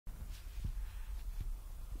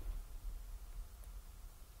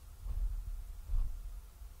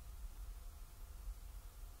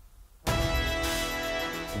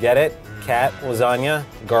Get it? Cat, lasagna,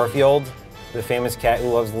 Garfield, the famous cat who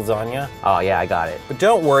loves lasagna. Oh yeah, I got it. But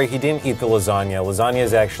don't worry, he didn't eat the lasagna. Lasagna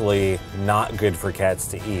is actually not good for cats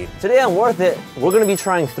to eat. Today on Worth It, we're gonna be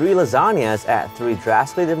trying 3 lasagnas at 3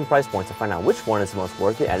 drastically different price points to find out which one is the most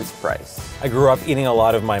worth it at its price. I grew up eating a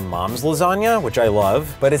lot of my mom's lasagna, which I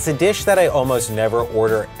love, but it's a dish that I almost never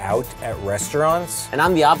order out at restaurants. And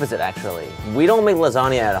I'm the opposite, actually. We don't make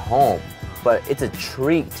lasagna at home, but it's a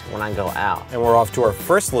treat when I go out. And we're off to our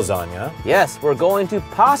first lasagna. Yes, we're going to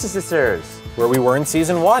Pasta Sisters, where we were in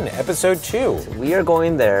season 1, episode 2. We are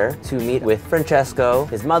going there to meet with Francesco,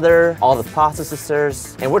 his mother, all the Pasta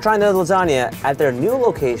Sisters, and we're trying the lasagna at their new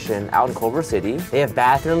location out in Culver City. They have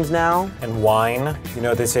bathrooms now. And wine. You know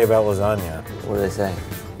what they say about lasagna? What do they say?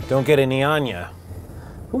 Don't get any on ya.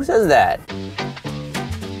 Who says that?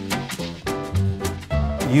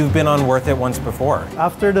 You've been on Worth It once before.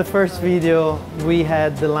 After the first video, we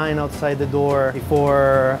had the line outside the door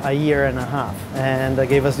for a year and a half, and that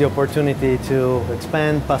gave us the opportunity to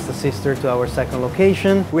expand Pasta Sister to our second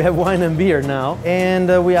location. We have wine and beer now,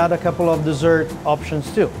 and we add a couple of dessert options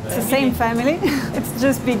too. It's the same family, it's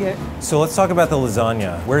just bigger. So let's talk about the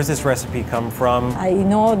lasagna. Where does this recipe come from? I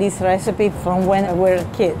know this recipe from when we were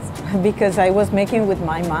kids, because I was making with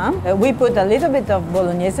my mom. We put a little bit of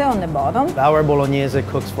bolognese on the bottom. Our bolognese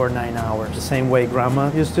cooks for 9 hours, the same way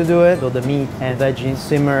grandma used to do it. So the meat and veggies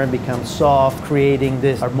simmer, become soft, creating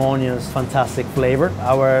this harmonious, fantastic flavor.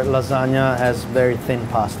 Our lasagna has very thin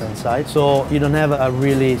pasta inside, so you don't have a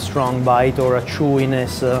really strong bite or a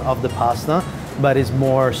chewiness of the pasta, but it's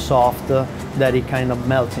more soft that it kind of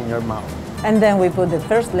melts in your mouth. And then we put the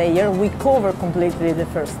first layer. We cover completely the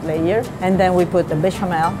first layer. And then we put the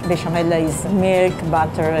bechamel. Bechamel is milk,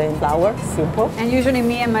 butter, and flour, simple. And usually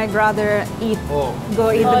me and my brother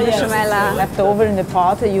go eat the bechamel. Left over in the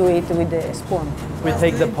pot, you eat with a spoon. We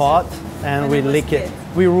take the pot and we lick it.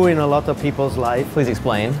 We ruin a lot of people's life. Please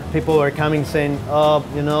explain. People are coming saying, oh,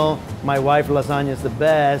 you know, my wife lasagna is the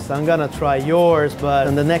best, I'm gonna try yours, but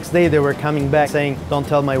and the next day they were coming back saying, don't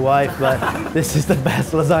tell my wife, but this is the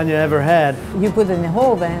best lasagna I ever had. You put it in the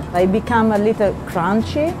oven, it become a little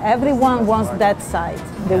crunchy. Everyone wants that side,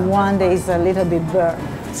 the one that is a little bit burnt.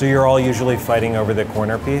 So you're all usually fighting over the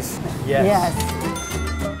corner piece? Yes.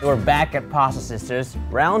 We're back at Pasta Sisters,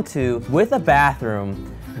 round 2, with a bathroom,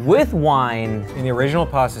 with wine. In the original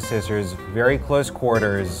Pasta Sisters, very close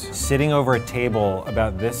quarters, sitting over a table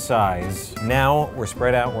about this size. Now we're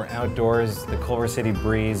spread out, we're outdoors, the Culver City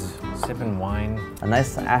breeze, sipping wine. A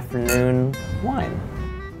nice afternoon wine.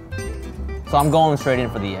 So I'm going straight in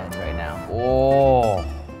for the edge right now. Oh,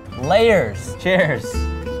 layers, cheers.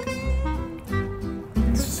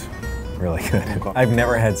 It's really good. I've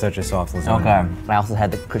never had such a soft lasagna. Okay, I also had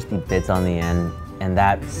the crispy bits on the end, and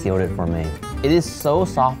that sealed it for me. It is so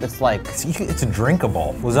soft, it's like... It's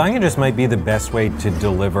drinkable. Lasagna just might be the best way to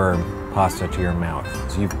deliver pasta to your mouth.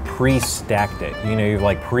 So you've pre-stacked it. You know, you've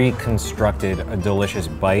like pre-constructed a delicious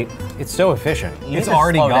bite. It's so efficient. It's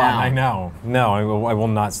already gone, I know. No, I will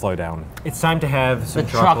not slow down. It's time to have some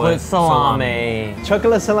chocolate salami.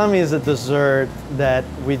 Chocolate salami is a dessert that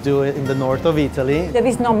we do in the north of Italy. There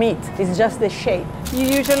is no meat, it's just the shape. You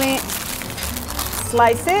usually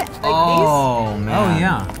slice it like Oh, man. Oh,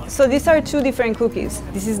 yeah. this. So these are 2 different cookies.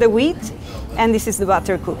 This is the wheat, and this is the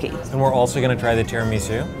butter cookie. And we're also gonna try the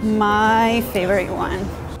tiramisu. My favorite one.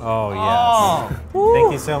 Oh, yes.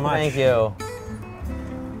 Thank you so much. Thank you.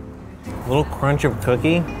 Little crunch of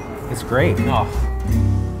cookie. It's great.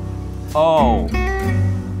 Oh.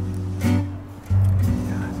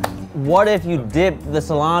 What if you dip the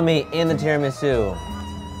salami in the tiramisu?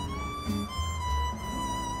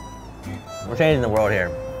 We're changing the world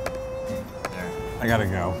here. I gotta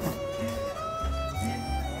go.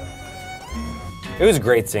 It was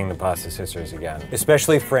great seeing the Pasta Sisters again,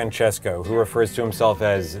 especially Francesco, who refers to himself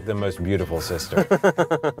as the most beautiful sister.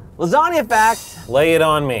 Lasagna fact. Lay it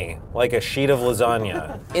on me, like a sheet of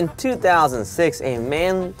lasagna. In 2006, a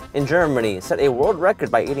man in Germany set a world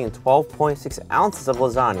record by eating 12.6 ounces of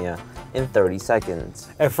lasagna in 30 seconds.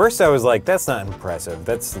 At first I was like, that's not impressive.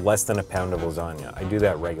 That's less than a pound of lasagna. I do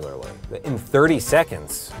that regularly. In 30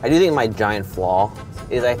 seconds. I do think my giant flaw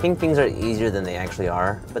is I think things are easier than they actually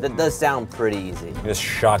are, but that does sound pretty easy. Just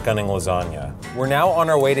shotgunning lasagna. We're now on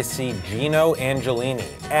our way to see Gino Angelini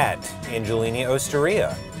at Angelini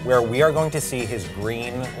Osteria, where we are going to see his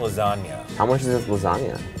green lasagna. How much is this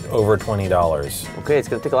lasagna? Over $20. Okay, it's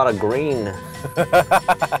gonna take a lot of green.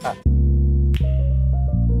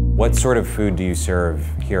 What sort of food do you serve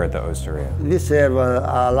here at the Osteria? We serve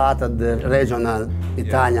a lot of the regional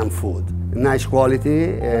Italian food. Nice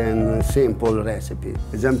quality and simple recipe.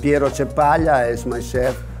 Giampiero Cepaglia is my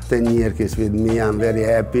chef 10 years with me. I'm very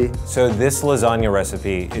happy. So this lasagna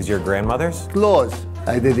recipe is your grandmother's? Close.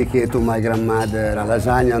 I dedicate to my grandmother a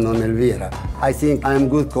lasagna non Elvira. I think I'm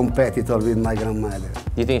good competitor with my grandmother.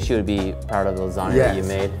 Do you think she would be proud of the lasagna that you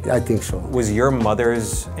made? I think so. Was your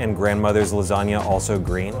mother's and grandmother's lasagna also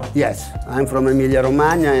green? Yes, I'm from Emilia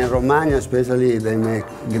Romagna. In Romagna especially they make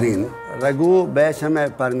green. Ragù,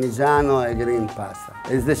 bechamel, parmigiano, and green pasta.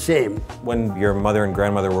 It's the same. When your mother and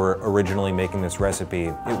grandmother were originally making this recipe,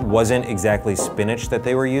 it wasn't exactly spinach that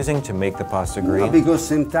they were using to make the pasta green? No, because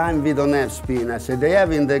sometimes we don't have spinach. They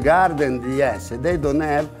have in the garden, yes. They don't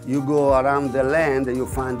have, you go around the land, you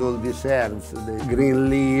find all these herbs, the green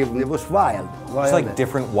leaf. It was wild. It's like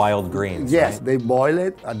different wild greens. Yes, right? they boil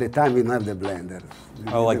it. At the time, we don't have the blender.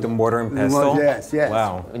 Oh, like the mortar and pestle? Yes, yes.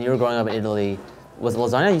 Wow. When you were growing up in Italy, was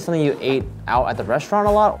lasagna something you ate out at the restaurant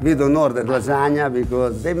a lot? We don't order lasagna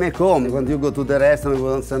because they make home. When you go to the restaurant, you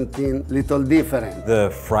want something little different.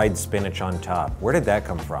 The fried spinach on top, where did that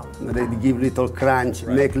come from? They give little crunch,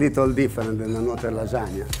 make little different than another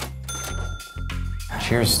lasagna.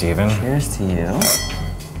 Cheers, Stephen. Cheers to you.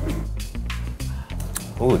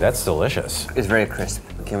 Ooh, that's delicious. It's very crisp.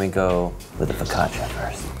 Can we go with the focaccia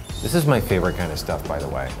first? This is my favorite kind of stuff, by the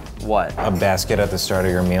way. What? A basket at the start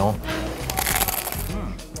of your meal.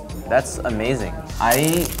 That's amazing.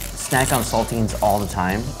 I snack on saltines all the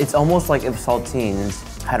time. It's almost like if saltines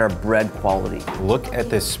had our bread quality. Look at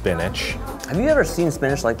this spinach. Have you ever seen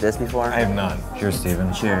spinach like this before? I have not. Cheers,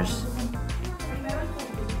 Stephen. Cheers.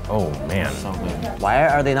 Oh, man. So good. Why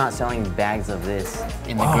are they not selling bags of this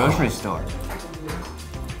in the grocery store?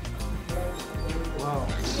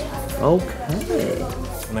 Okay.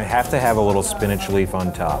 And I have to have a little spinach leaf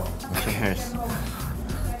on top. Cheers.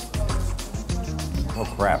 Oh,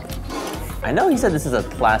 crap. I know he said this is a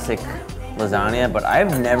classic lasagna, but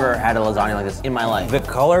I've never had a lasagna like this in my life. The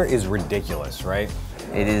color is ridiculous, right?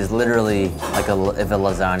 It is literally like if a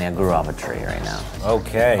lasagna grew off a tree right now.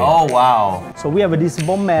 Okay. Oh, wow. So we have this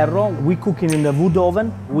bommerro. We cook it in the wood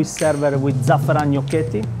oven. We serve it with zafferan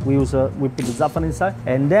gnocchetti. We put the zafferan inside,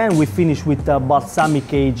 and then we finish with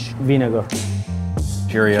balsamic aged vinegar.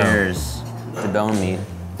 Cheerio. Cheers to bone meat.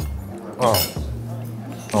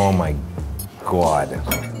 Oh my God.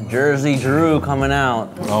 Jersey Drew coming out.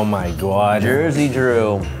 Oh my God. Jersey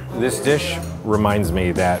Drew. This dish reminds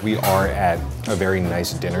me that we are at a very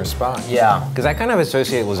nice dinner spot. Yeah. Because I kind of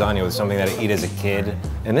associate lasagna with something that I eat as a kid.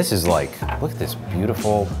 And this is like, look at this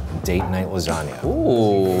beautiful date night lasagna.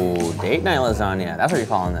 Ooh, date night lasagna. That's what you're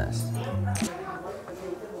calling this.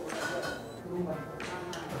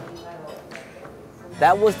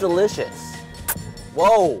 That was delicious.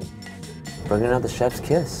 Whoa. Bringing out the chef's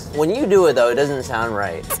kiss. When you do it though, it doesn't sound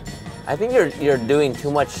right. I think you're doing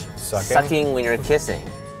too much sucking when you're kissing.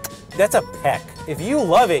 That's a peck. If you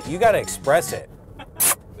love it, you gotta express it.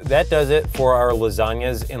 That does it for our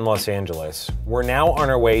lasagnas in Los Angeles. We're now on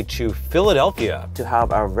our way to Philadelphia. To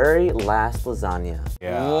have our very last lasagna.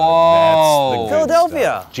 Yeah, Whoa. that's the good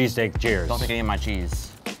Philadelphia. stuff. Cheesesteak, cheers. Don't take any of my cheese.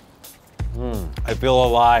 I feel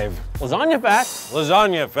alive. Lasagna fact.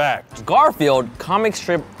 Lasagna fact. Garfield comic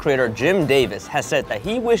strip creator Jim Davis has said that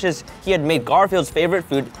he wishes he had made Garfield's favorite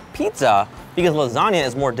food, pizza, because lasagna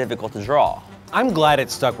is more difficult to draw. I'm glad it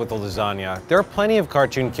stuck with the lasagna. There are plenty of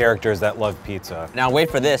cartoon characters that love pizza. Now wait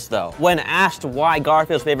for this though. When asked why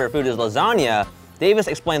Garfield's favorite food is lasagna, Davis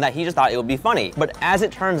explained that he just thought it would be funny. But as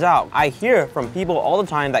it turns out, I hear from people all the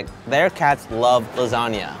time that their cats love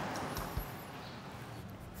lasagna.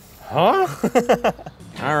 Huh?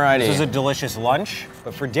 Alrighty. This is a delicious lunch,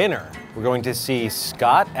 but for dinner, we're going to see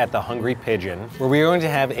Scott at the Hungry Pigeon, where we're going to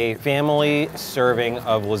have a family serving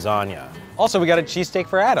of lasagna. Also, we got a cheesesteak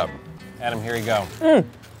for Adam. Adam, here you go.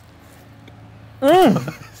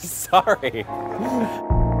 Sorry.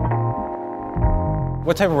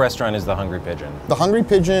 What type of restaurant is the Hungry Pigeon? The Hungry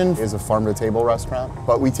Pigeon is a farm-to-table restaurant,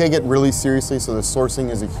 but we take it really seriously, so the sourcing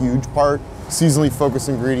is a huge part. Seasonally focused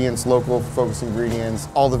ingredients, local focused ingredients.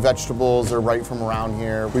 All the vegetables are right from around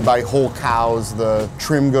here. We buy whole cows. The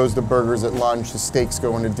trim goes to burgers at lunch. The steaks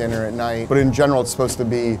go into dinner at night. But in general, it's supposed to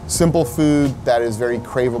be simple food that is very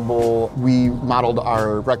craveable. We modeled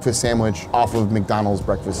our breakfast sandwich off of McDonald's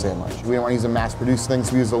breakfast sandwich. We didn't want to use a mass-produced thing,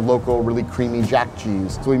 so we used a local, really creamy jack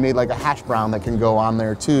cheese. So we made like a hash brown that can go on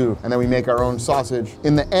there too. And then we make our own sausage.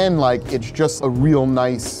 In the end, like, it's just a real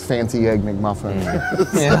nice, fancy egg McMuffin.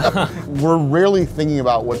 Yeah. We're rarely thinking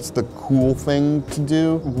about what's the cool thing to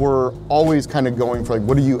do. We're always kind of going for like,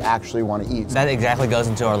 what do you actually want to eat? That exactly goes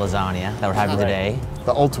into our lasagna that we're having today.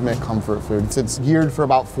 the ultimate comfort food. It's geared for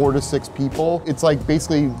about 4 to 6 people. It's like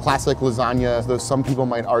basically classic lasagna, though some people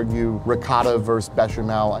might argue ricotta versus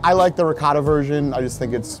bechamel. I like the ricotta version. I just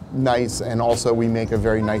think it's nice, and also we make a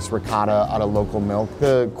very nice ricotta out of local milk.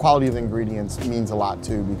 The quality of the ingredients means a lot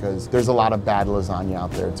too, because there's a lot of bad lasagna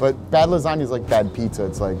out there. But bad lasagna is like bad pizza.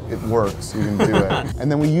 It's like, it works, you can do it.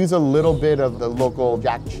 And then we use a little bit of the local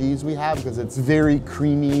jack cheese we have because it's very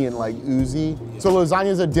creamy and like oozy. So lasagna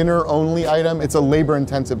is a dinner only item. It's a labor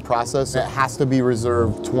intensive process. It has to be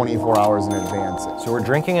reserved 24 hours in advance. So we're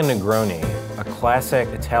drinking a Negroni, a classic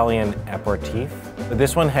Italian aperitif. But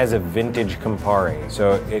this one has a vintage Campari,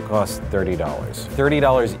 so it costs $30.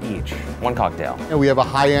 $30 each. One cocktail. And we have a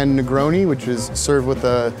high-end Negroni, which is served with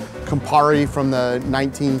a Campari from the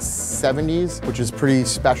 1970s, which is pretty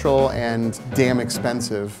special and damn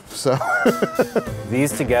expensive, so.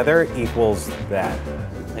 These together equals that.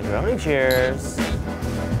 Negroni, cheers.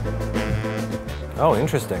 Oh,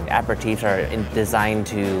 interesting. Aperitifs are designed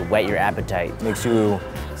to whet your appetite. Makes you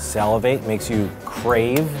salivate, makes you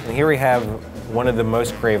crave. And here we have one of the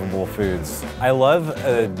most craveable foods. I love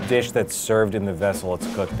a dish that's served in the vessel it's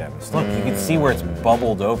cooked in. Look, you can see where it's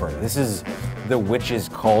bubbled over. This is the witch's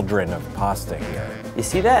cauldron of pasta here. You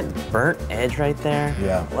see that burnt edge right there?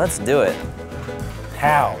 Yeah. Let's do it.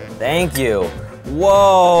 How? Thank you.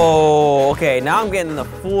 Whoa, okay, now I'm getting the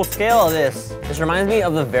full scale of this. This reminds me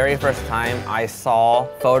of the very first time I saw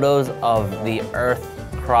photos of the Earth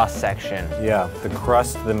cross-section. Yeah, the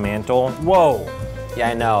crust, the mantle. Whoa. Yeah,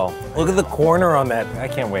 I know. Look at the corner on that. I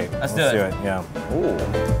can't wait. Let's do it. Yeah. Ooh.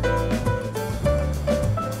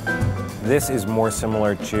 This is more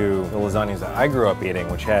similar to the lasagnas that I grew up eating,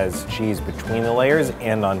 which has cheese between the layers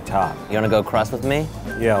and on top. You wanna go crust with me?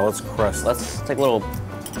 Yeah, let's crust. Let's take a little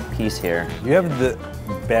piece here. You have the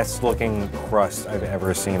best looking crust I've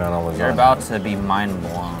ever seen on a lasagna. You're about to be mind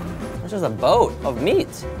blown. This is a boat of meat.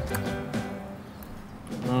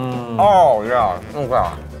 Oh, yeah.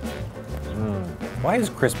 Okay. Why is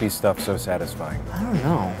crispy stuff so satisfying? I don't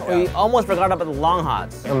know. We almost forgot about the long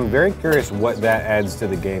hots. I'm very curious what that adds to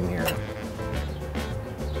the game here.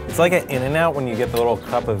 It's like an In-N-Out when you get the little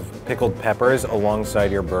cup of pickled peppers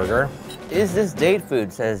alongside your burger. Is this date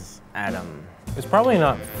food, says Adam. It's probably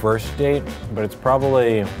not first date, but it's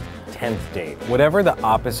probably 10th date. Whatever the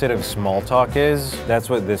opposite of small talk is, that's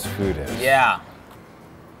what this food is. Yeah.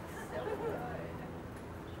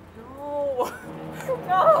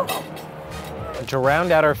 No. To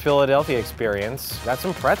round out our Philadelphia experience, got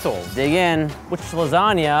some pretzels. Dig in. Which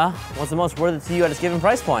lasagna was the most worth it to you at its given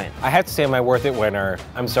price point? I have to say my worth it winner.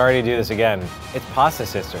 I'm sorry to do this again. It's Pasta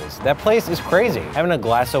Sisters. That place is crazy. Having a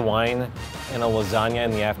glass of wine and a lasagna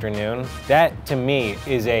in the afternoon, that to me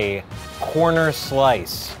is a corner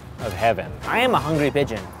slice of heaven. I am a hungry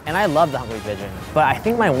pigeon, and I love the hungry pigeon. But I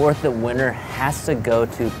think my worth it winner has to go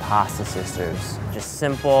to Pasta Sisters. Just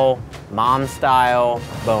simple, mom style,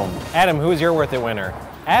 boom. Adam, who's your worth it winner?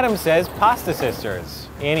 Adam says Pasta Sisters.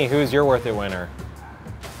 Annie, who's your worth it winner?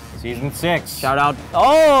 Season 6. Shout out.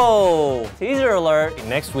 Oh, teaser alert.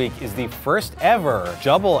 Next week is the first ever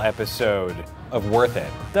double episode of Worth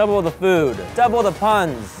It. Double the food, double the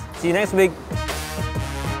puns. See you next week.